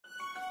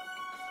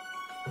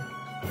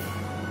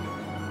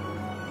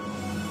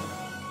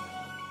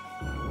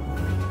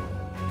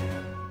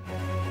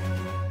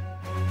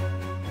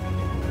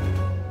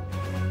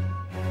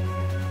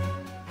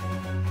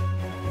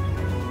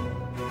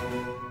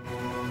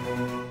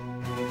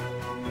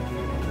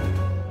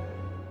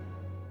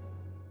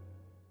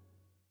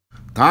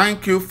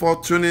Thank you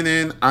for tuning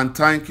in and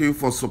thank you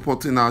for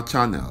supporting our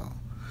channel.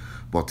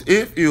 But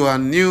if you are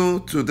new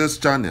to this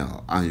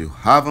channel and you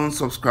haven't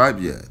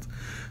subscribed yet,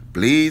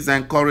 please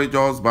encourage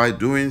us by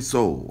doing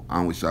so,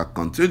 and we shall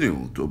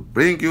continue to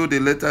bring you the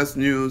latest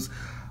news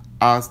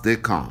as they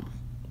come.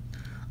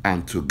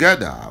 And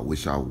together we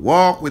shall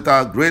work with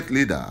our great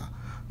leader,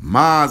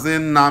 Mazi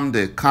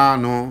Nnamdi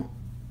Kanu,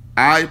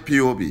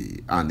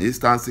 IPOB and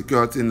Eastern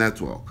Security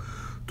Network,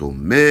 to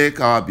make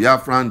our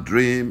Biafran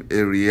dream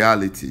a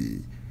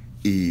reality.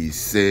 He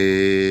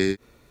said,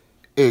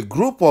 a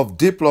group of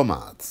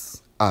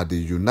diplomats at the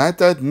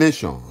United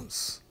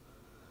Nations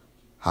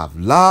have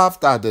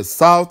laughed at the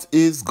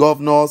Southeast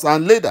governors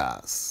and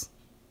leaders.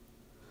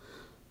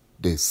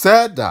 They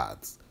said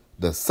that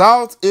the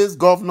Southeast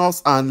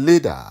governors and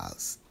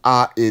leaders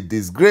are a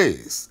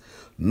disgrace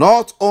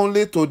not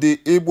only to the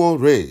Igbo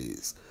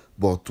race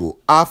but to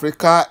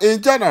Africa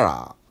in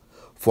general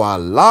for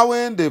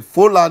allowing the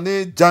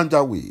Fulani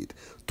Janjaweed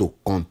to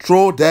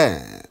control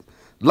them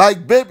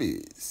like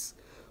babies,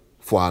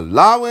 for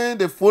allowing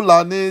the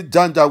Fulani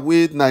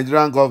Janjaweed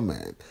Nigerian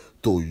government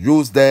to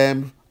use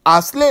them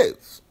as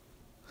slaves.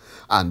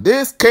 And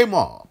this came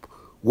up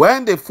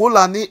when the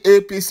Fulani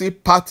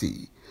APC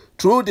party,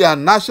 through their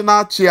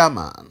national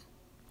chairman,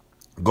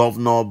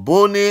 Governor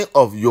Boni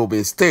of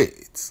Yobe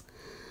State,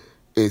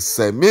 a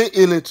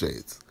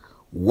semi-illiterate,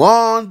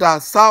 warned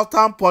that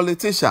southern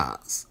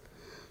politicians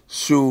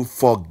should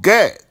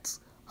forget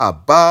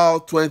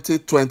about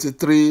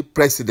 2023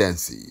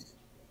 presidency.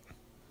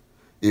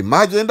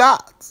 Imagine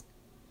that.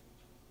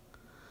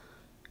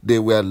 They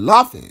were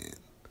laughing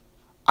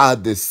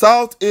at the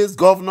Southeast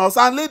governors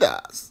and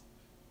leaders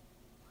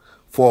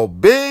for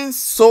being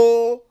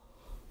so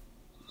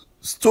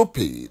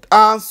stupid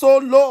and so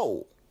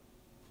low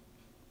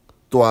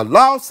to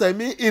allow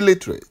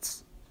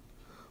semi-illiterates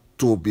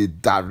to be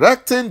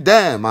directing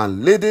them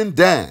and leading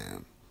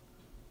them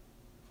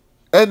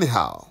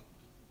anyhow,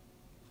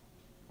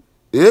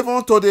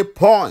 even to the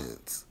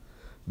point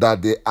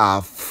that they are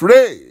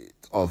afraid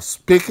of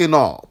speaking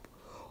up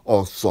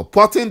or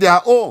supporting their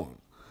own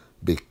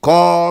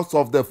because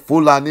of the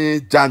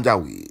Fulani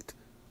Janjaweed.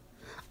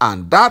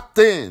 And that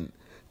thing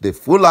the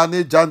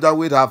Fulani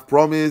Janjaweed have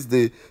promised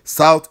the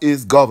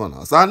Southeast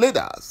governors and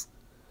leaders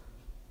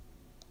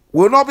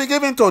will not be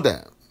given to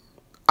them.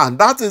 And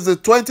that is the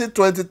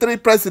 2023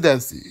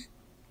 presidency.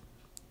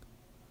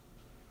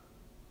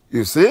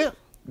 You see,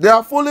 they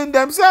are fooling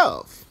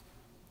themselves.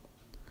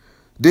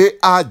 They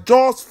are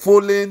just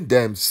fooling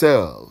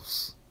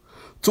themselves.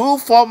 Two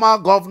former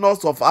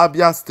governors of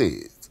Abia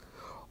State,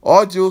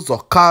 Orji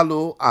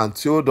Uzor and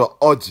Theodore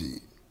Orji,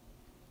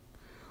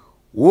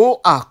 who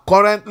are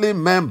currently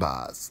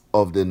members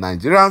of the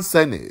Nigerian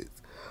Senate,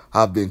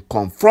 have been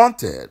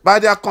confronted by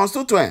their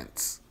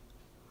constituents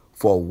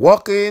for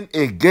working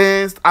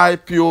against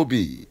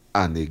IPOB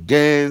and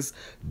against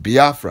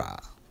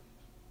Biafra.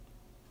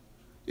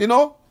 You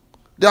know,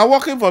 they are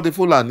working for the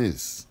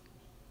Fulanis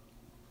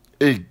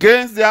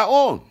against their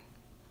own.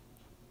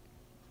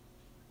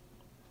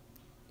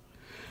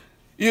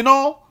 You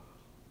know,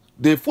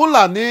 the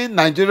Fulani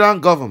Nigerian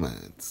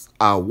governments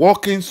are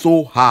working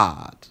so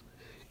hard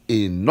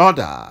in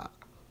order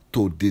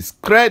to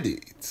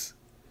discredit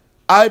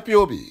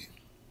IPOB.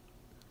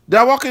 They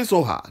are working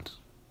so hard.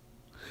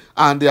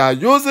 And they are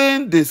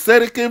using the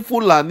Serikin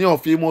Fulani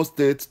of Imo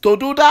State to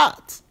do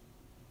that.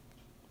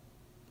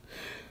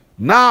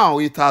 Now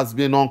it has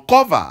been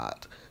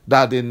uncovered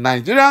that the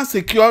Nigerian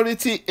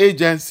security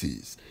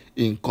agencies,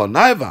 in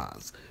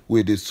connivance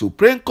with the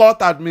Supreme Court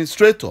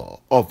Administrator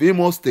of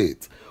Imo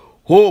State,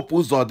 Hope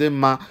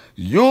Uzodinma,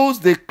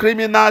 used the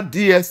criminal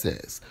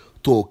DSS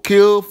to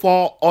kill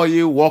 4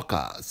 oil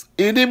workers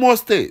in Imo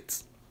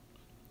State.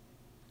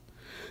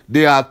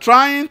 They are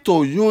trying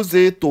to use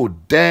it to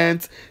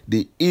dent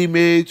the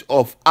image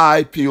of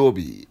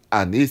IPOB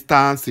and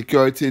Eastern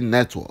Security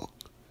Network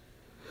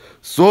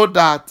so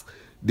that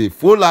the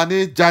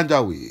Fulani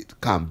Janjaweed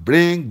can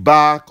bring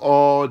back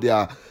all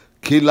their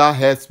killer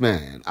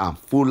herdsmen and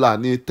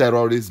Fulani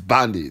terrorist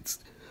bandits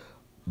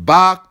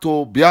back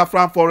to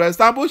Biafran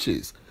forests and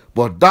bushes.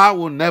 But that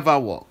will never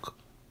work.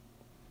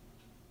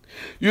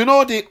 You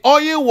know, the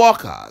oil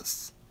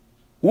workers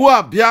who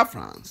are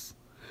Biafrans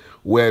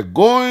were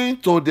going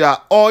to their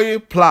oil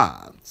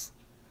plants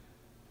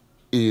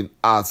in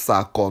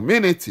Asa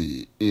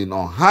community in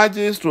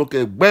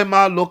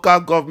ŁTHEẎ local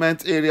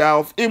government area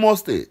of Imo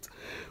State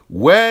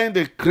when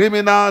the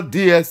criminal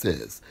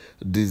DSS,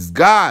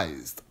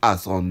 disguised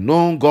as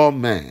unknown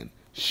gunmen,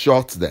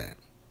 shot them.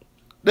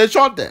 They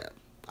shot them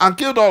and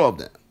killed all of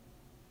them.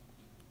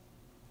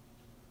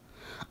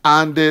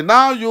 And they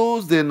now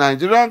use the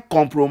Nigerian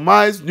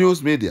compromised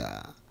news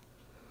media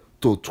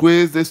to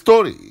twist the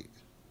story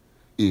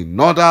in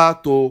order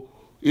to,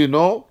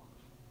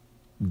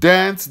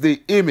 dent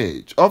the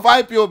image of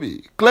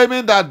IPOB,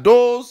 claiming that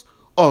those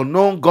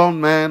unknown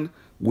gunmen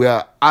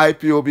were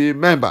IPOB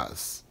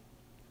members.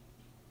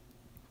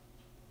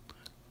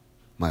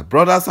 My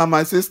brothers and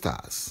my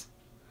sisters,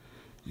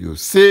 You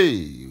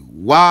see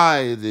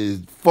why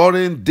the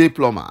foreign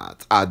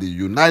diplomats at the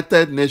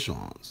United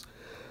Nations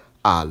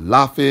are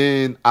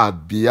laughing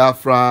at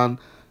Biafran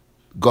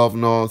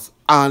governors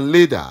and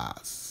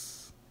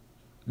leaders.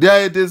 They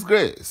are a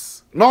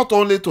disgrace, not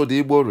only to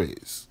the Igbo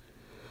race,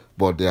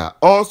 but they are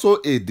also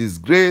a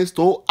disgrace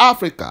to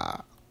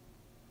Africa.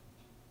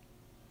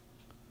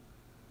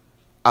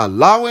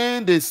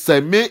 Allowing the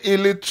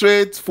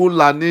semi-illiterate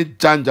Fulani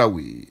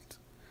Janjaweed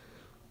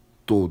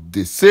to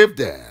deceive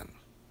them,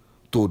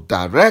 to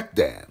direct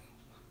them,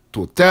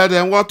 to tell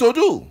them what to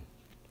do.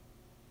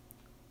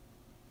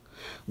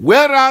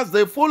 Whereas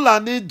the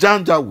Fulani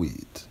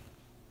Janjaweed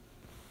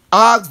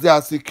ask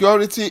their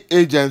security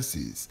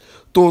agencies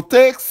to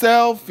take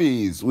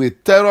selfies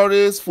with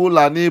terrorist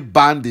Fulani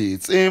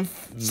bandits in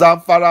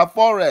Zamfara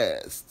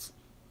forest.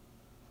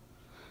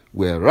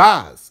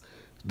 Whereas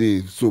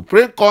the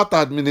Supreme Court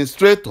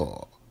Administrator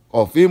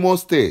of Imo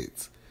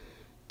State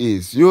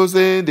is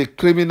using the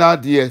criminal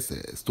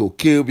DSS to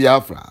kill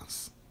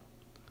Biafrans,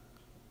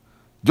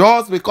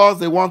 just because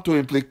they want to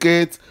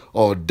implicate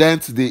or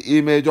dent the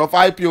image of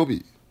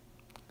IPOB.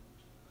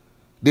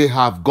 They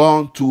have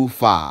gone too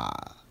far.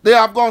 They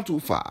have gone too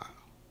far.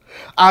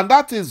 And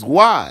that is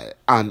why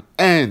an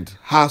end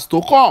has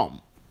to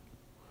come.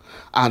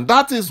 And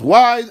that is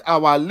why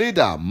our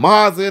leader,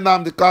 Mazi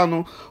Nnamdi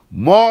Kanu,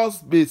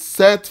 must be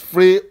set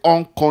free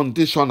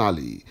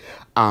unconditionally,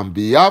 and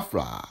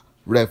Biafra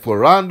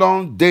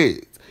referendum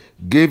date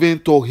given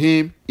to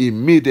him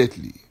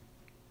immediately.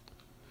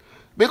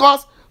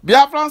 Because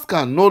Biafrans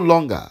can no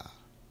longer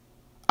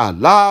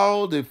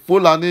allow the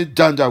Fulani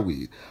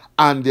Janjaweed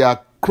and their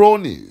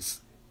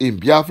cronies in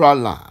Biafra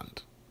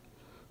land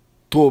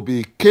to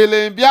be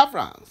killing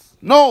Biafrans.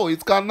 No,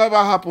 it can never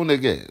happen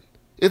again.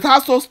 It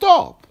has to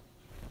stop.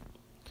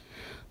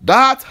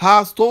 That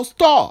has to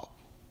stop.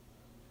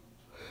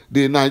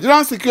 The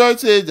Nigerian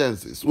security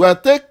agencies were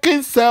taking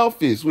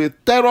selfies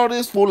with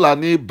terrorist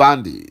Fulani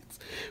bandits,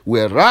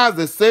 whereas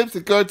the same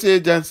security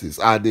agencies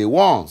are the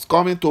ones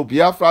coming to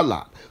Biafra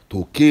land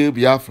to kill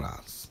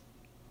Biafrans.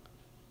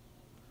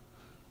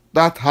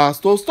 That has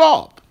to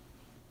stop.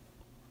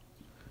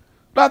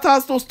 That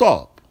has to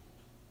stop.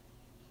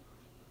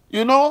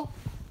 You know,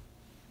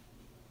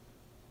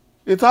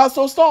 it has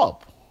to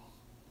stop.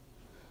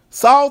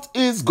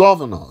 Southeast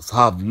governors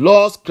have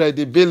lost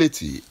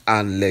credibility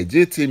and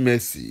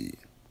legitimacy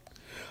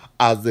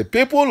as the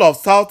people of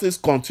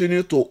Southeast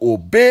continue to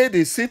obey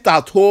the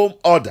sit-at-home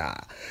order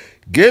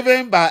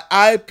given by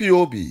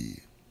IPOB.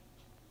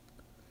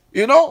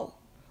 You know,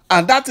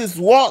 and that is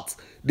what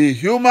the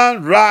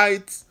human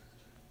rights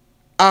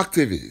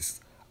activists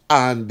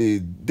and the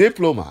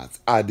diplomats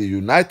at the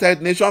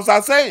United Nations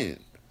are saying.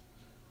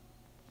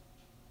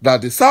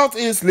 That the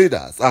Southeast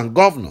leaders and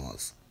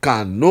governors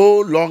can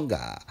no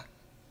longer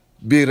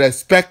be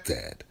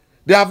respected.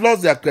 They have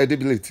lost their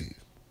credibility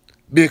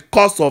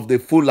because of the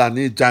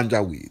Fulani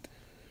Janjaweed.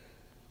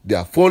 They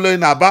are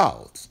following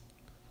about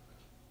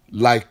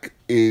like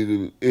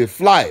a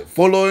fly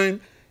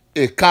following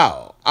a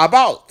cow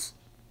about.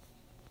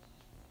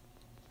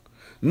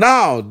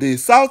 Now the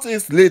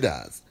Southeast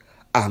leaders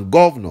and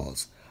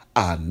governors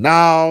are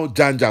now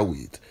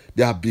Janjaweed.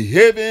 They are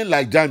behaving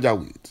like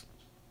Janjaweed.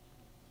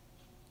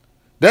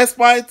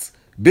 Despite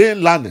being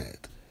learned,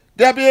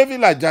 they are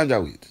behaving like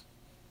Janjaweed.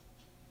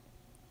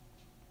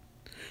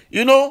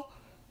 You know,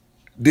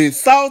 the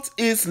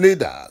Southeast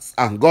leaders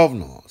and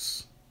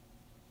governors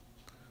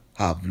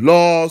have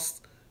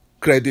lost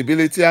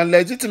credibility and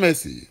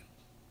legitimacy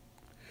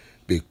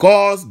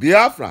because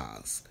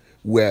Biafrans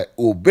were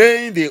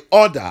obeying the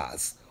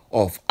orders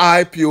of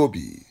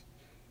IPOB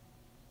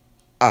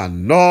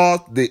and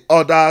not the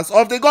orders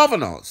of the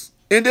governors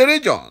in the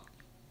region.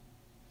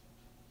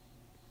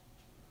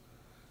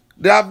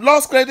 They have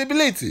lost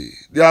credibility.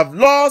 They have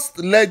lost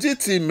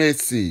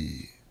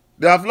legitimacy.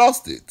 They have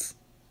lost it.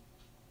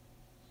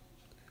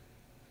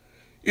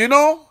 You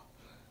know,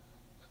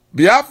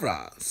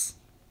 Biafrans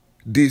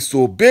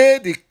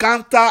disobeyed the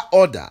counter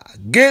order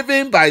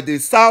given by the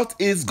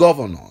Southeast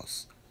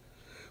governors,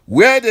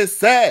 where they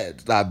said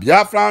that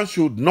Biafrans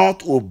should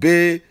not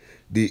obey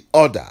the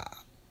order.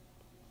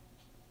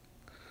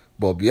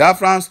 But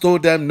Biafrans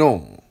told them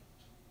no.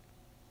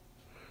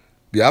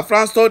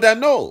 Biafrans told them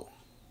no.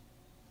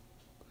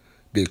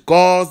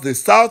 Because the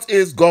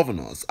Southeast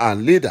governors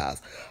and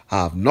leaders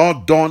have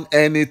not done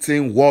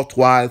anything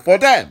worthwhile for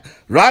them.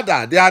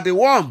 Rather, they are the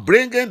ones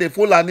bringing the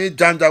Fulani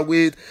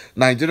Janjaweed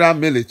Nigerian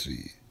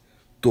military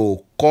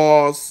to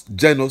cause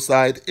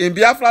genocide in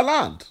Biafra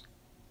land.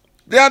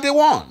 They are the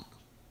ones.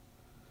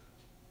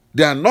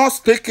 They are not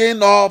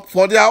speaking up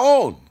for their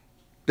own.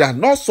 They are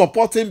not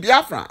supporting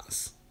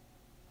Biafrans.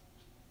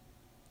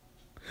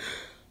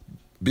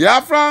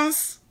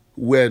 Biafrans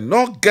were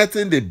not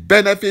getting the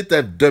benefit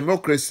of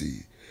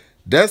democracy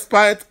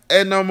despite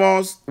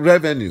enormous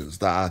revenues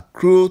that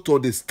accrue to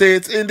the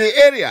states in the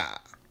area.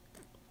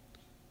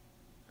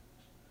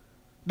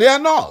 They are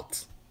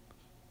not.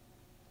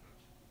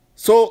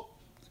 So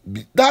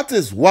that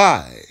is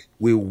why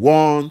we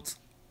want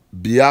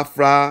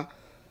Biafra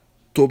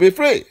to be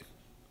free.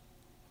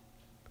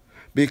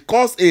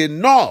 because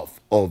enough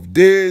of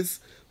these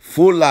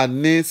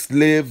Fulani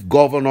slave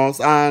governors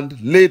and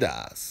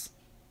leaders,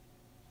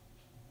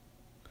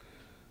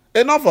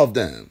 enough of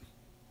them.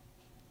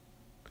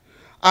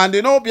 And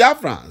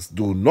Biafrans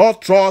do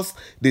not trust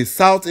the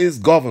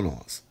Southeast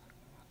governors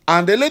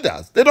and the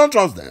leaders. They don't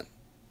trust them.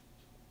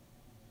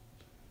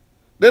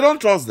 They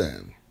don't trust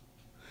them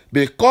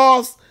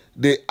because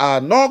they are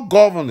not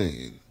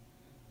governing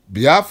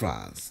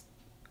Biafrans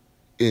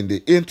in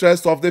the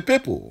interest of the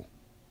people.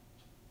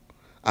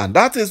 And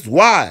that is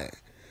why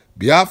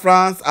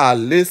Biafrans are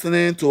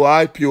listening to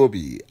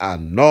IPOB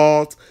and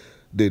not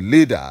the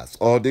leaders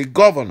or the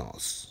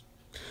governors.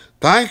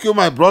 Thank you,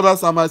 my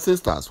brothers and my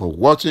sisters, for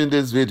watching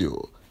this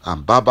video,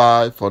 and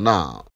bye-bye for now.